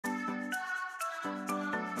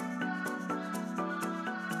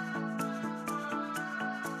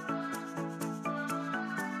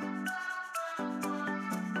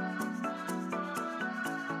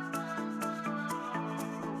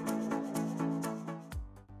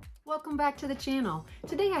welcome back to the channel.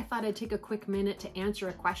 Today I thought I'd take a quick minute to answer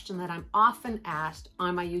a question that I'm often asked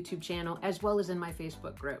on my YouTube channel as well as in my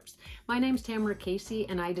Facebook groups. My name's Tamara Casey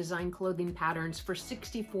and I design clothing patterns for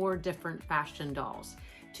 64 different fashion dolls.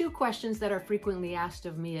 Two questions that are frequently asked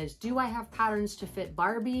of me is, do I have patterns to fit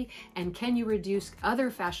Barbie? And can you reduce other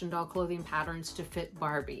fashion doll clothing patterns to fit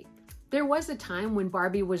Barbie? There was a time when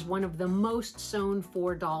Barbie was one of the most sewn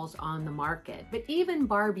for dolls on the market, but even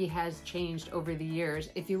Barbie has changed over the years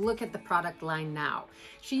if you look at the product line now.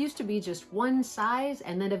 She used to be just one size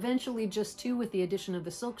and then eventually just two with the addition of the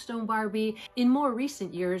Silkstone Barbie. In more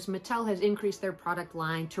recent years, Mattel has increased their product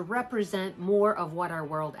line to represent more of what our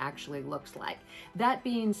world actually looks like. That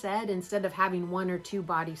being said, instead of having one or two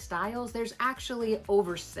body styles, there's actually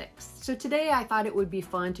over 6. So today I thought it would be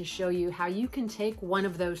fun to show you how you can take one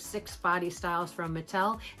of those 6 body styles from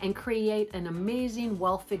Mattel and create an amazing,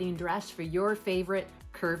 well-fitting dress for your favorite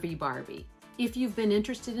Curvy Barbie. If you've been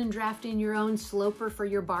interested in drafting your own sloper for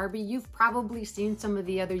your Barbie, you've probably seen some of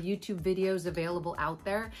the other YouTube videos available out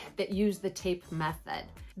there that use the tape method.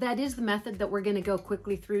 That is the method that we're going to go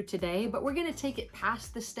quickly through today, but we're going to take it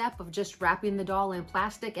past the step of just wrapping the doll in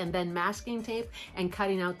plastic and then masking tape and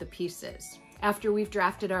cutting out the pieces. After we've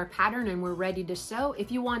drafted our pattern and we're ready to sew,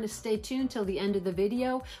 if you want to stay tuned till the end of the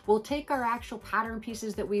video, we'll take our actual pattern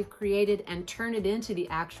pieces that we've created and turn it into the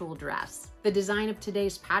actual dress. The design of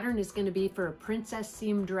today's pattern is going to be for a princess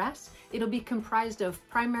seam dress. It'll be comprised of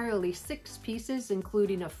primarily 6 pieces,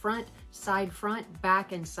 including a front, side front,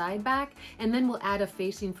 back, and side back, and then we'll add a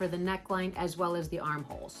facing for the neckline as well as the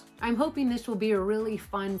armholes. I'm hoping this will be a really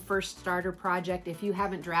fun first starter project if you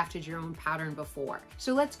haven't drafted your own pattern before.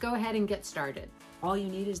 So let's go ahead and get started. All you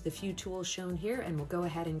need is the few tools shown here and we'll go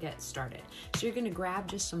ahead and get started. So you're going to grab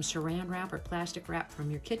just some saran wrap or plastic wrap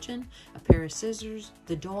from your kitchen, a pair of scissors,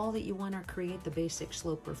 the doll that you want to create the basic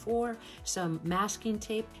sloper for, some masking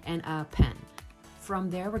tape, and a pen.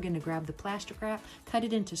 From there, we're going to grab the plastic wrap, cut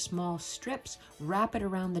it into small strips, wrap it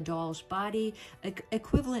around the doll's body,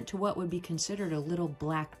 equivalent to what would be considered a little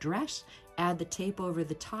black dress. Add the tape over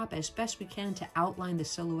the top as best we can to outline the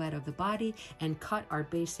silhouette of the body and cut our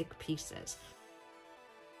basic pieces.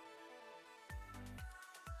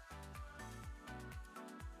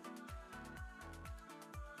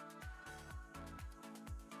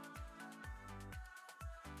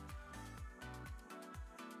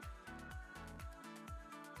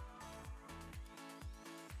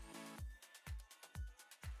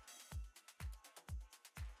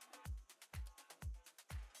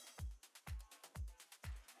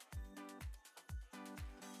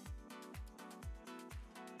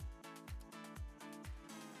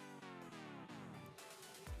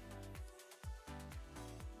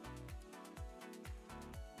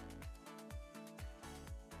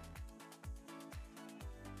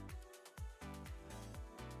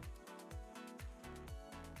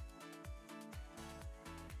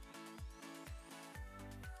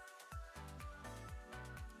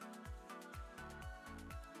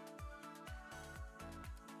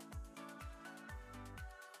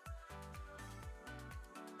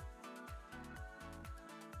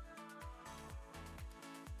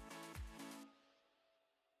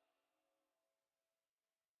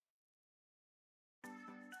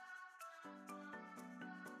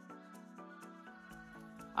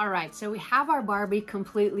 All right, so we have our Barbie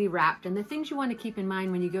completely wrapped, and the things you want to keep in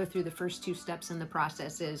mind when you go through the first 2 steps in the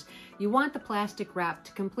process is you want the plastic wrap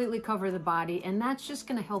to completely cover the body, and that's just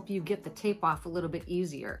going to help you get the tape off a little bit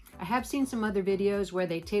easier. I have seen some other videos where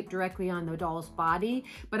they tape directly on the doll's body,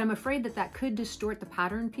 but I'm afraid that that could distort the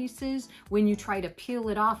pattern pieces when you try to peel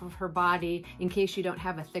it off of her body in case you don't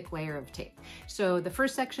have a thick layer of tape. So the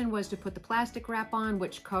first section was to put the plastic wrap on,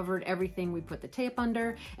 which covered everything we put the tape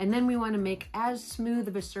under, and then we want to make as smooth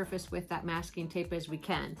of a surface with that masking tape as we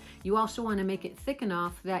can. You also want to make it thick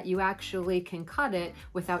enough that you actually can cut it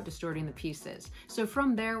without distorting the pieces. So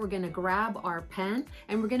from there, we're going to grab our pen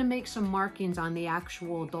and we're going to make some markings on the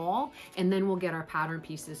actual doll, and then we'll get our pattern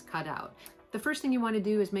pieces cut out. The first thing you want to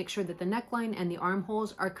do is make sure that the neckline and the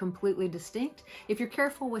armholes are completely distinct. If you're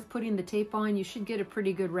careful with putting the tape on, you should get a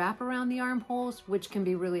pretty good wrap around the armholes, which can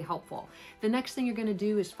be really helpful. The next thing you're going to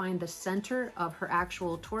do is find the center of her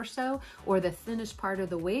actual torso or the thinnest part of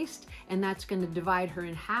the waist, and that's going to divide her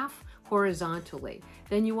in half horizontally.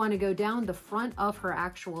 Then you want to go down the front of her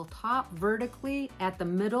actual top vertically at the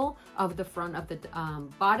middle of the front of the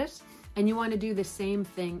bodice, and you want to do the same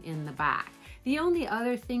thing in the back. The only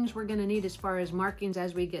other things we're gonna need as far as markings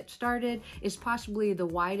as we get started is possibly the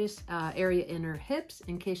widest area in her hips,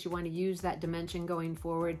 in case you want to use that dimension going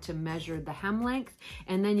forward to measure the hem length.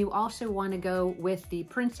 And then you also want to go with the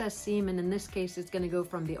princess seam, and in this case it's going to go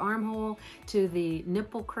from the armhole to the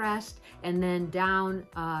nipple crest and then down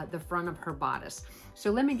the front of her bodice.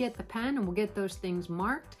 So let me get the pen and we'll get those things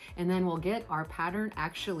marked, and then we'll get our pattern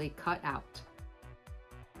actually cut out.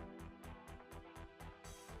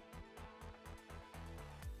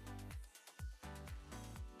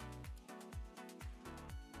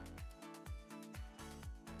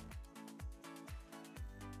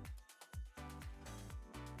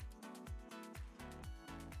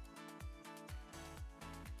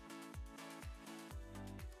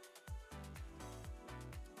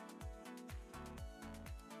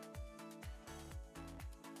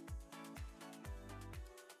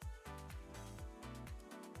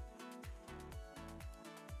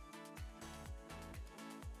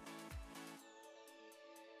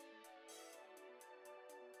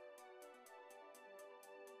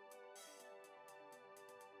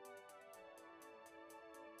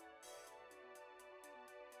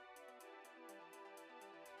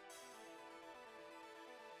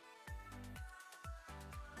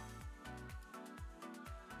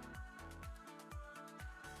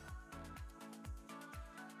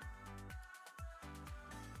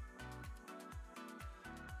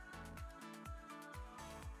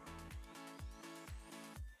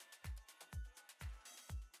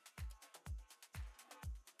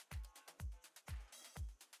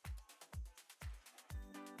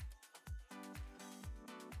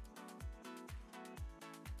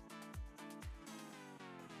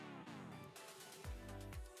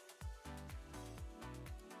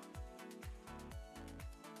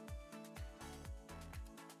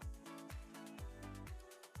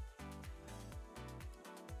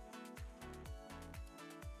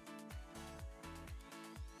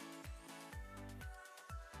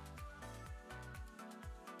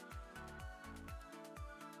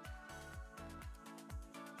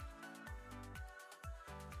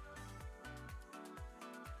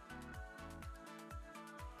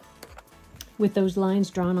 With those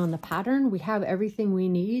lines drawn on the pattern, we have everything we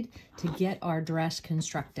need to get our dress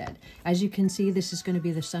constructed. As you can see, this is going to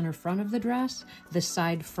be the center front of the dress, the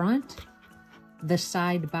side front, the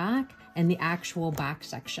side back, and the actual back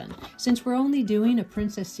section. Since we're only doing a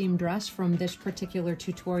princess seam dress from this particular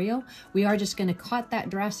tutorial, we are just going to cut that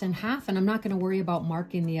dress in half, and I'm not going to worry about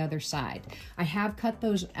marking the other side. I have cut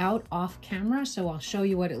those out off camera, so I'll show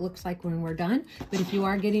you what it looks like when we're done. But if you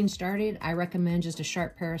are getting started, I recommend just a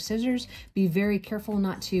sharp pair of scissors. Be very careful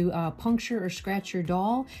not to puncture or scratch your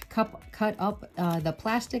doll. Cut up the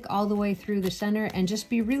plastic all the way through the center, and just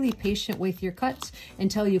be really patient with your cuts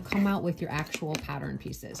until you come out with your actual pattern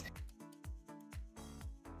pieces.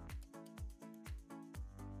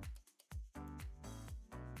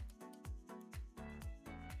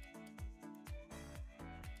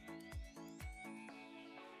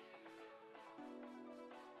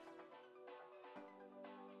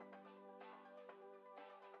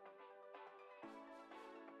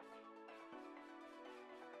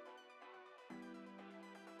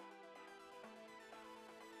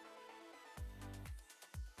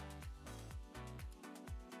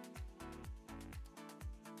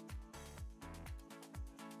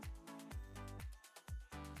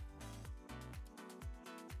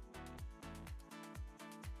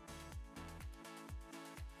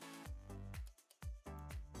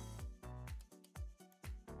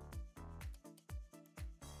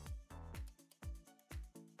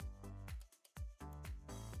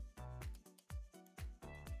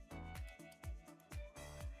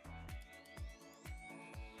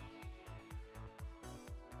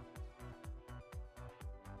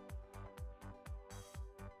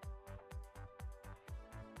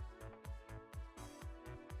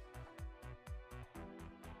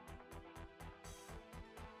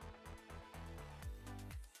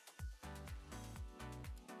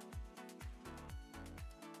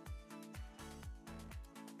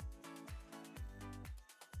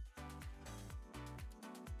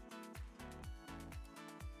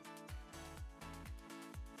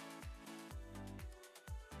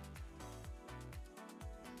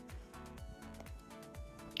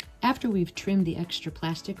 After we've trimmed the extra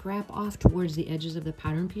plastic wrap off towards the edges of the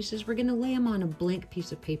pattern pieces, we're going to lay them on a blank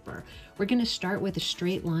piece of paper. We're going to start with a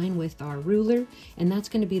straight line with our ruler, and that's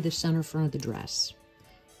going to be the center front of the dress.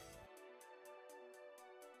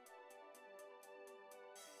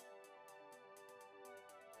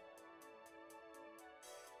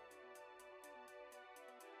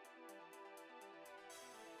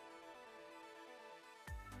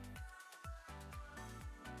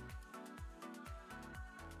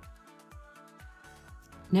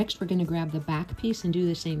 Next, we're going to grab the back piece and do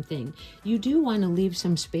the same thing. You do want to leave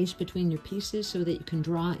some space between your pieces so that you can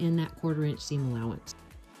draw in that 1/4 inch seam allowance.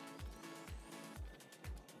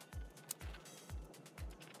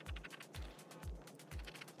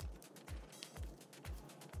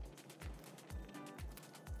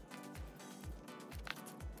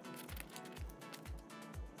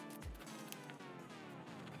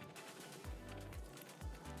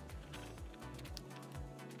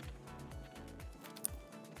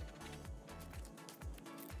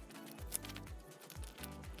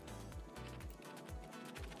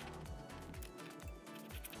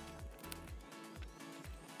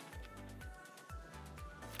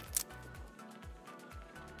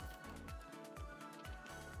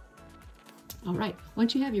 All right,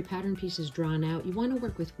 once you have your pattern pieces drawn out, you want to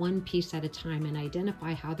work with one piece at a time and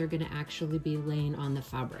identify how they're going to actually be laying on the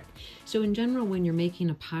fabric. So in general, when you're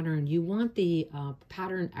making a pattern, you want the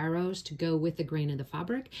pattern arrows to go with the grain of the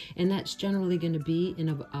fabric, and that's generally going to be in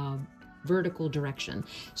a vertical direction.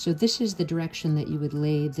 So this is the direction that you would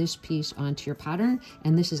lay this piece onto your pattern,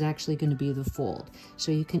 and this is actually going to be the fold.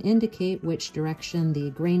 So you can indicate which direction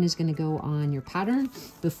the grain is going to go on your pattern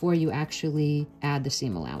before you actually add the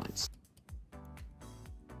seam allowance.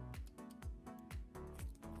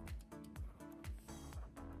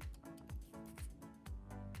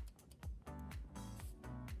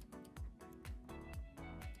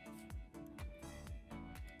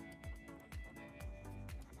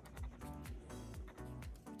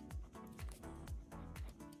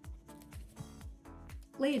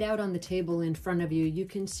 Laid out on the table in front of you, you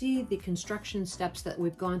can see the construction steps that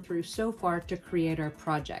we've gone through so far to create our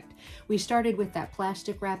project. We started with that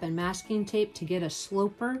plastic wrap and masking tape to get a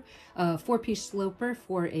sloper, a 4-piece sloper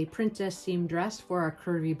for a princess seam dress for our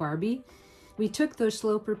Curvy Barbie. We took those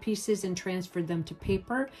sloper pieces and transferred them to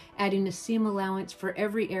paper, adding a seam allowance for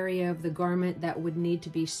every area of the garment that would need to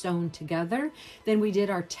be sewn together. Then we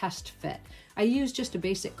did our test fit. I used just a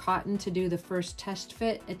basic cotton to do the first test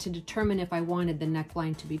fit to determine if I wanted the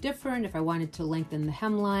neckline to be different, if I wanted to lengthen the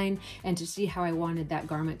hemline, and to see how I wanted that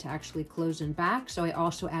garment to actually close in back. So I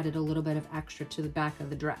also added a little bit of extra to the back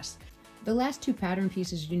of the dress. The last 2 pattern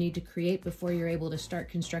pieces you need to create before you're able to start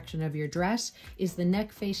construction of your dress is the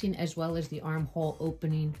neck facing as well as the armhole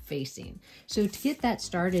opening facing. So to get that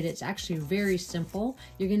started, it's actually very simple.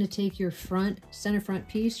 You're going to take your center front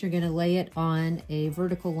piece, you're going to lay it on a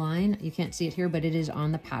vertical line. You can't see it here, but it is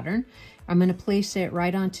on the pattern. I'm going to place it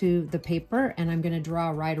right onto the paper, and I'm going to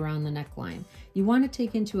draw right around the neckline. You want to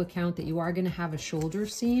take into account that you are going to have a shoulder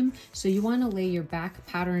seam, so you want to lay your back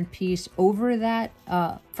pattern piece over that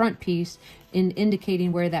front piece,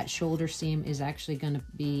 indicating where that shoulder seam is actually going to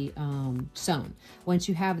be sewn. Once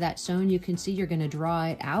you have that sewn, you can see you're going to draw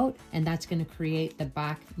it out, and that's going to create the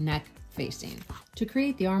back neck facing. To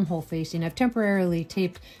create the armhole facing, I've temporarily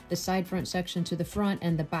taped the side front section to the front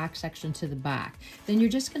and the back section to the back. Then you're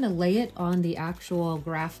just going to lay it on the actual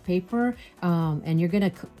graph paper, and you're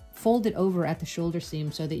going to fold it over at the shoulder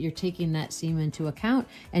seam so that you're taking that seam into account,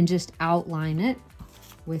 and just outline it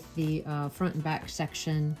with the front and back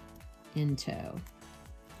section in tow,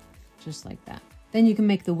 just like that. Then you can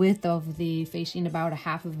make the width of the facing about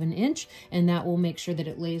 1/2 inch, and that will make sure that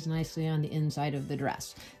it lays nicely on the inside of the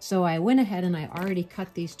dress. So I went ahead and I already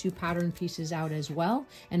cut these 2 pattern pieces out as well,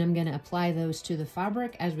 and I'm going to apply those to the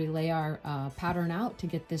fabric as we lay our pattern out to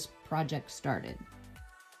get this project started.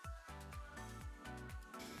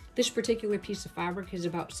 This particular piece of fabric is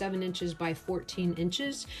about 7 inches by 14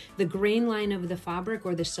 inches. The grain line of the fabric,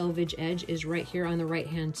 or the selvage edge, is right here on the right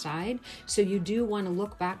hand side. So you do want to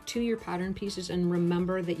look back to your pattern pieces and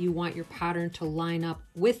remember that you want your pattern to line up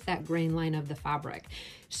with that grain line of the fabric.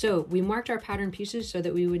 So we marked our pattern pieces so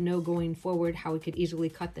that we would know going forward how we could easily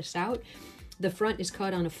cut this out. The front is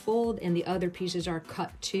cut on a fold, and the other pieces are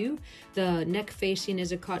cut 2. The neck facing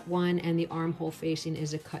is a cut 1, and the armhole facing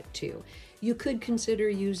is a cut 2. You could consider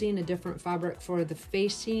using a different fabric for the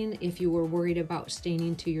facing if you were worried about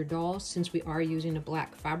staining to your doll. Since we are using a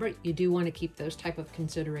black fabric, you do want to keep those type of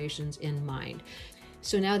considerations in mind.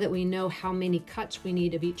 So now that we know how many cuts we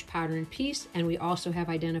need of each pattern piece, and we also have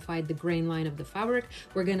identified the grain line of the fabric,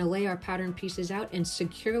 we're going to lay our pattern pieces out and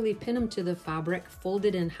securely pin them to the fabric,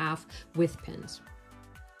 folded in half with pins.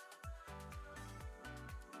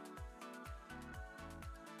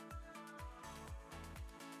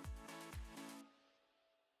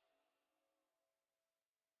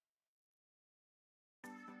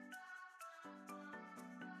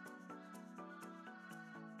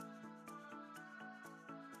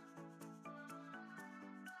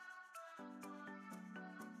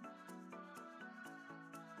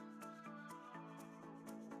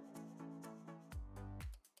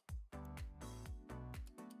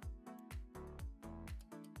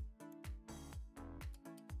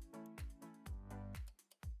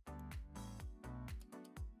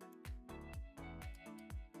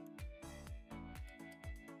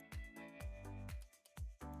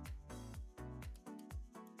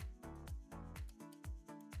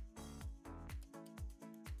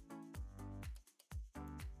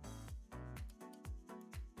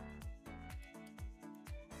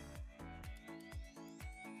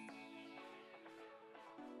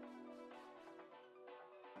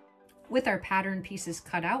 With our pattern pieces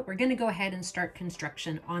cut out, we're going to go ahead and start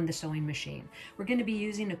construction on the sewing machine. We're going to be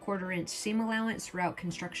using a 1/4 inch seam allowance throughout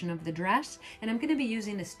construction of the dress, and I'm going to be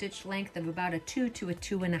using a stitch length of about a 2 to a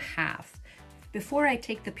 2.5. Before I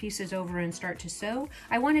take the pieces over and start to sew,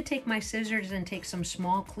 I want to take my scissors and take some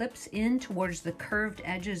small clips in towards the curved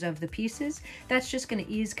edges of the pieces. That's just going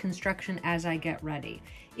to ease construction as I get ready.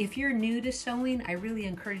 If you're new to sewing, I really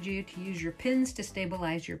encourage you to use your pins to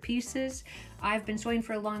stabilize your pieces. I've been sewing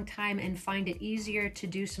for a long time and find it easier to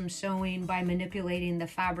do some sewing by manipulating the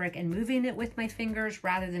fabric and moving it with my fingers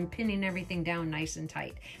rather than pinning everything down nice and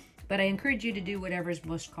tight. But I encourage you to do whatever is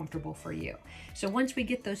most comfortable for you. So once we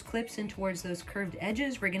get those clips in towards those curved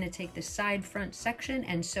edges, we're going to take the side front section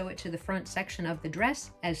and sew it to the front section of the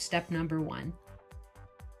dress as step number 1.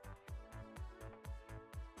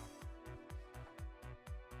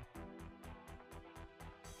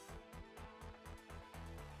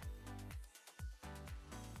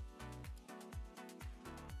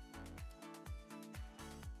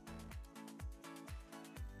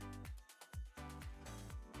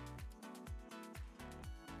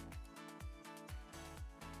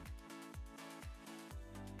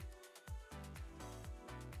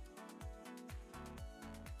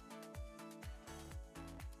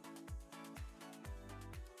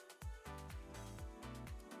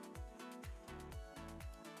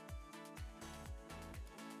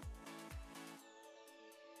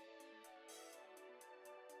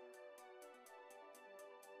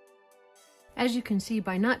 As you can see,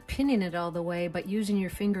 by not pinning it all the way, but using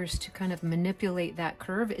your fingers to kind of manipulate that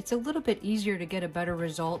curve, it's a little bit easier to get a better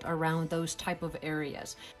result around those type of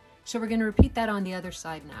areas. So we're going to repeat that on the other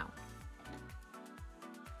side now.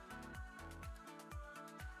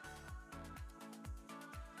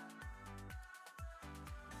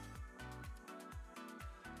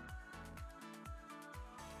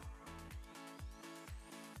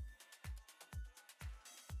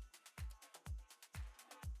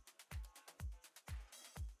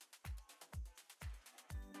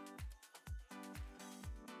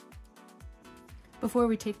 Before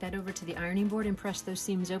we take that over to the ironing board and press those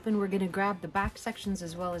seams open, we're going to grab the back sections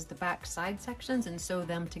as well as the back side sections and sew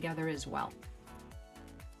them together as well.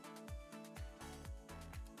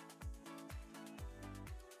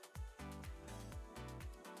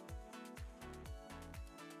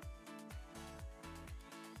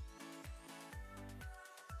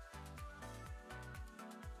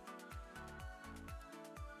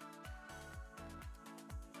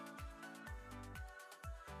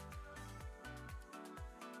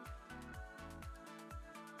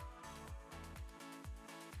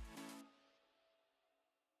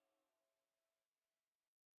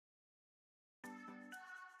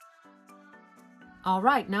 All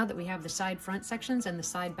right, now that we have the side front sections and the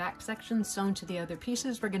side back sections sewn to the other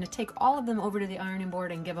pieces, we're going to take all of them over to the ironing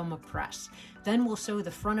board and give them a press. Then we'll sew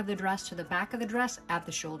the front of the dress to the back of the dress at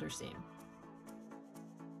the shoulder seam.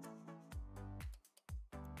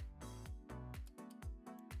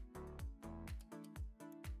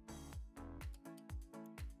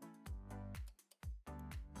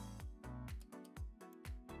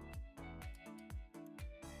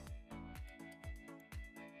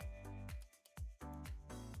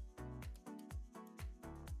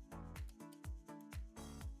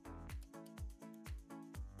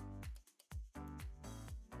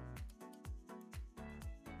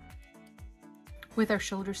 With our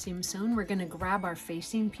shoulder seam sewn, we're going to grab our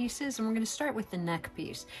facing pieces and we're going to start with the neck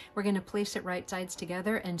piece. We're going to place it right sides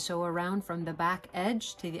together and sew around from the back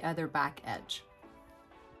edge to the other back edge.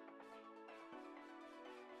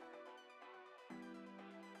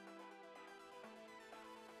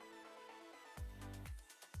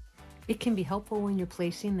 It can be helpful when you're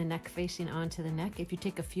placing the neck facing onto the neck if you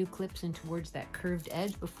take a few clips in towards that curved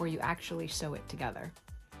edge before you actually sew it together.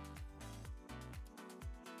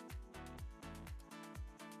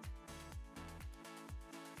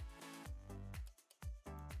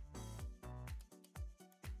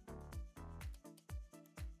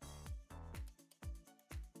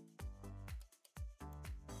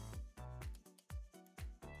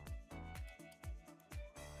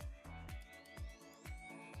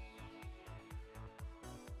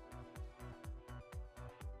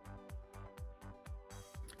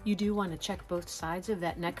 You do want to check both sides of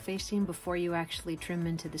that neck facing before you actually trim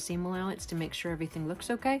into the seam allowance to make sure everything looks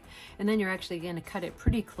okay. And then you're actually going to cut it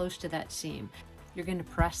pretty close to that seam. You're going to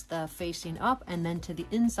press the facing up and then to the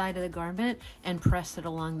inside of the garment and press it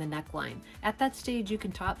along the neckline. At that stage, you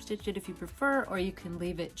can top stitch it if you prefer, or you can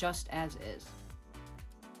leave it just as is.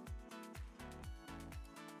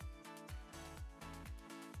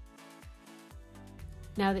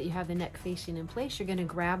 Now that you have the neck facing in place, you're going to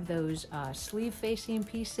grab those sleeve facing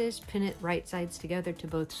pieces, pin it right sides together to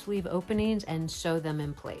both sleeve openings, and sew them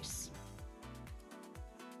in place.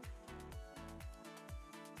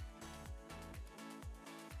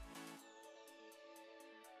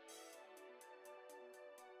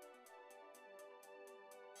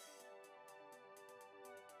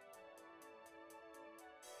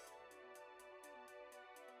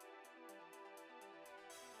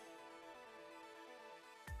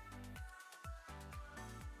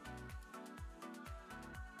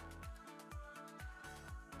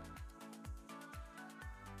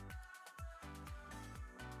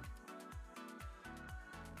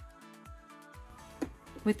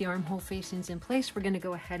 With the armhole facings in place, we're going to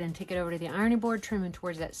go ahead and take it over to the ironing board, trimming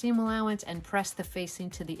towards that seam allowance, and press the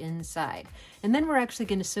facing to the inside. And then we're actually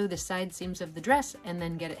going to sew the side seams of the dress and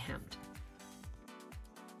then get it hemmed.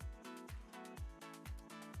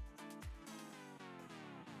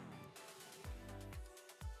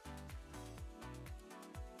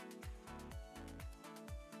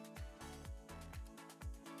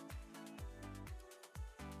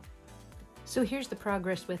 So here's the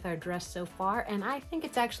progress with our dress so far, and I think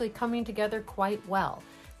it's actually coming together quite well.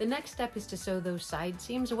 The next step is to sew those side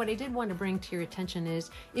seams. What I did want to bring to your attention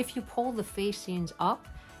is if you pull the facings up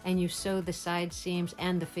and you sew the side seams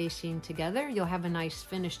and the facing together, you'll have a nice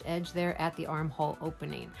finished edge there at the armhole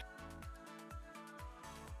opening.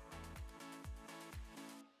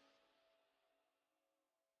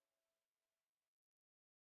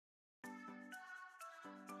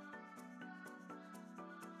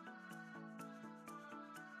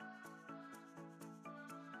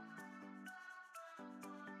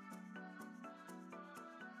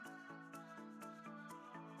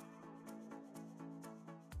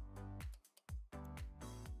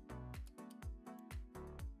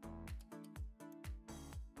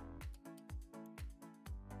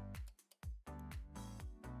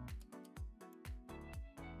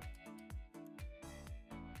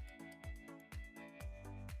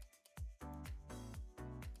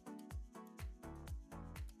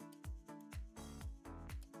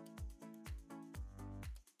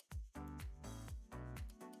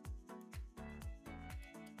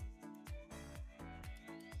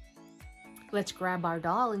 Let's grab our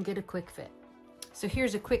doll and get a quick fit. So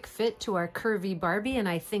here's a quick fit to our Curvy Barbie, and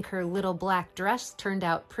I think her little black dress turned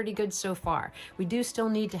out pretty good so far. We do still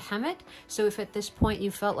need to hem it, so if at this point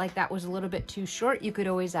you felt like that was a little bit too short, you could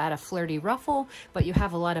always add a flirty ruffle, but you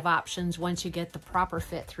have a lot of options once you get the proper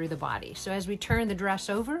fit through the body. So as we turn the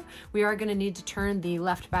dress over, we are going to need to turn the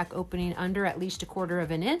left back opening under at least 1/4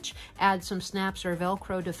 of an inch, add some snaps or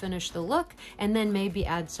Velcro to finish the look, and then maybe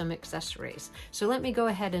add some accessories. So let me go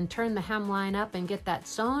ahead and turn the hemline up and get that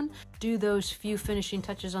sewn, do those few finishing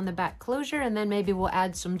touches on the back closure, and then maybe we'll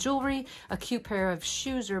add some jewelry, a cute pair of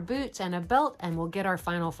shoes or boots, and a belt, and we'll get our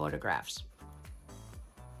final photographs.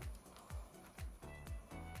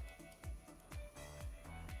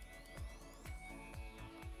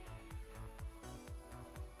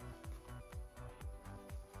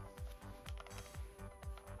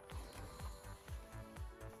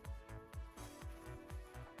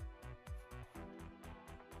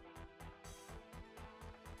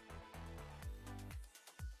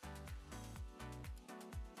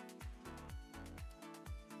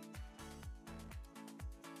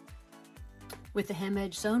 With the hem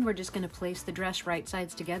edge sewn, we're just going to place the dress right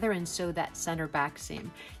sides together and sew that center back seam.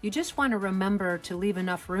 You just want to remember to leave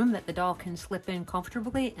enough room that the doll can slip in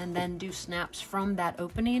comfortably, and then do snaps from that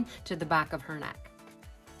opening to the back of her neck.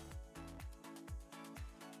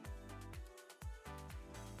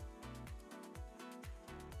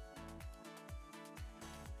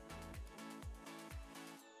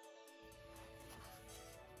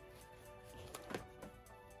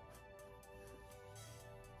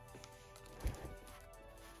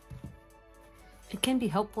 It can be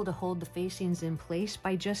helpful to hold the facings in place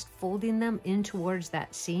by just folding them in towards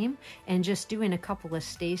that seam and just doing a couple of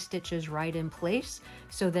stay stitches right in place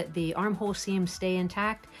so that the armhole seams stay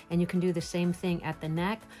intact, and you can do the same thing at the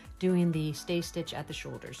neck, doing the stay stitch at the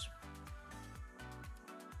shoulders.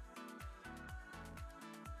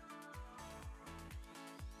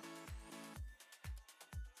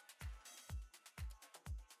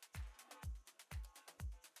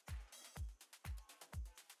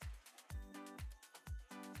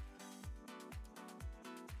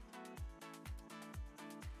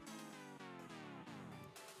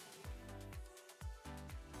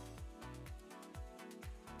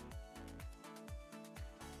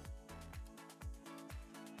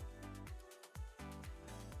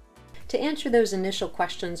 To answer those initial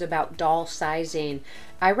questions about doll sizing,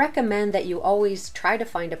 I recommend that you always try to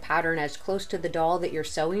find a pattern as close to the doll that you're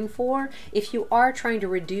sewing for. If you are trying to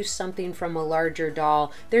reduce something from a larger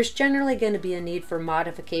doll, there's generally going to be a need for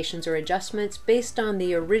modifications or adjustments based on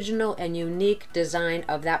the original and unique design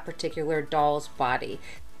of that particular doll's body.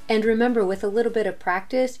 And remember, with a little bit of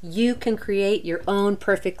practice, you can create your own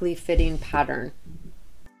perfectly fitting pattern.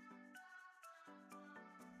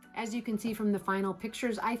 As you can see from the final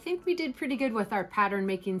pictures, I think we did pretty good with our pattern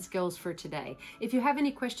making skills for today. If you have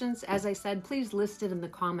any questions, as I said, please list it in the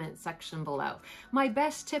comment section below. My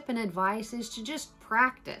best tip and advice is to just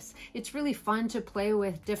practice. It's really fun to play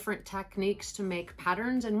with different techniques to make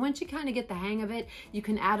patterns, and once you kind of get the hang of it, you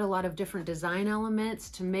can add a lot of different design elements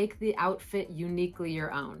to make the outfit uniquely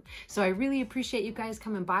your own. So I really appreciate you guys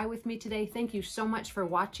coming by with me today. Thank you so much for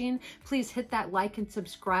watching. Please hit that like and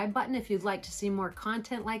subscribe button if you'd like to see more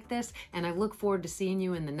content like this, and I look forward to seeing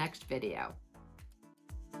you in the next video.